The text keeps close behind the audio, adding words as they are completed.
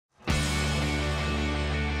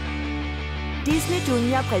Disney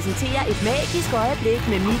Junior præsenterer et magisk øjeblik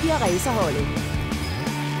med Mickey og racerholdet.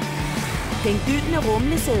 Den gyldne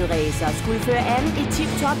rumlesæderacer skulle føre an i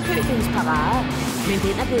Tiptopbyens parade, men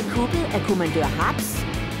den er blevet kuppet af Kommandør Kups.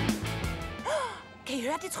 Kan I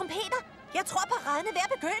høre de trompeter? Jeg tror, paraden er ved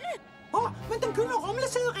at begynde. Men den gyldne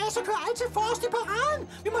rumlesæderacer kører altid forrest i paraden.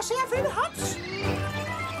 Vi må se at finde Kups.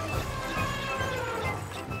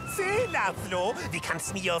 Se, Laszlo, vi kan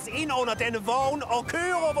snige os ind under denne vogn og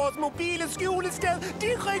køre vores mobile skjulested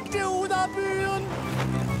direkte ud af byen.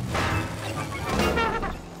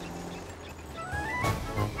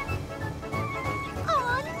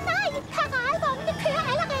 Nej! Paradevognene kører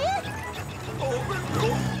allerede!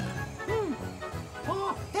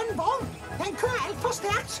 Den vogn, den kører alt for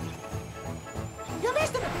stærkt. Jeg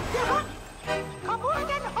vidste det! Det er ham! Kom ud af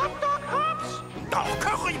den optog, Kups!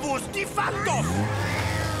 Currywurst, de fandt os!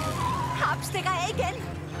 Kup stikker af igen.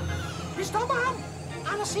 Vi stopper ham!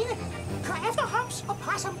 Andersine, kør efter Kups og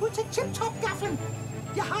pres ham ud til Tiptop-gaflen.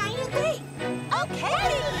 Jeg har en idé!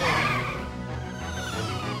 Okay!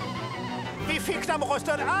 Vi fik dem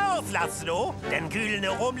rystet af, Laszlo. Den gyldne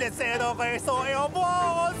rumlesæderacer er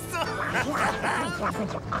vores.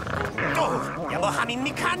 Jeg må have min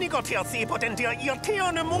mekaniker til at se på den der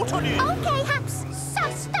irriterende motorlyd. Okay, Kups. Så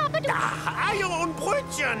stopper du. Der er jo en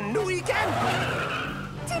brydjen nu igen.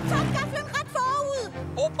 Tiptop-gaflen ret forud.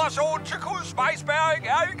 Operation til Kuds vejspærring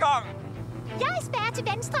er i gang. Jeg spærrer til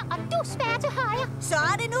venstre, og du spærrer til højre. Så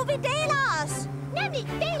er det nu, vi deler os. Nemlig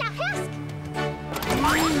deler hersk.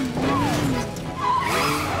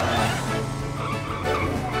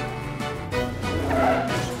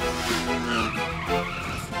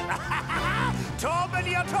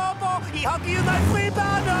 Toppen, jeg topper. I har givet mig fri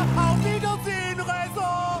bane. Auf Wiedersehen,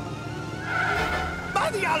 racer.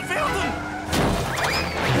 Hvad i alverden?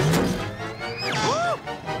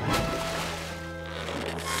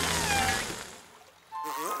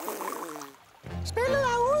 Spillet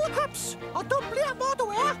er ude, Kups, og du bliver, hvor du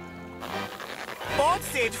er.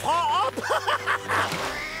 Bortset fra op.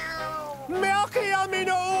 Mærke jer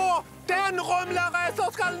mine ord. Den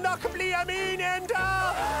rumleracer skal nok blive min endda.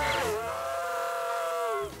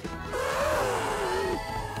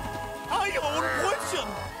 Ej, en brydjen.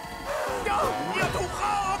 Jeg tog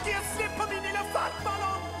fra og giver slip på min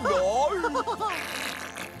elefantballon.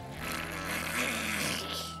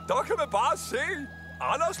 Der kan man bare se.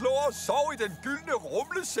 Anders lå og sov i den gyldne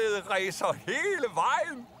rumlesæderacer hele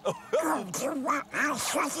vejen. Vent,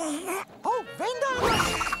 Anders!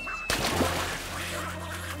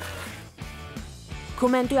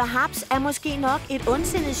 Kommandør Kups er måske nok et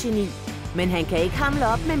ondsindet geni, men han kan ikke hamle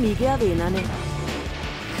op med Mickey og vennerne.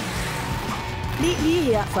 Bliv lige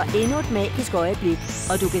her for endnu et magisk øjeblik,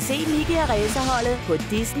 og du kan se Mickey og racerholdet på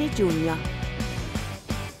Disney Junior.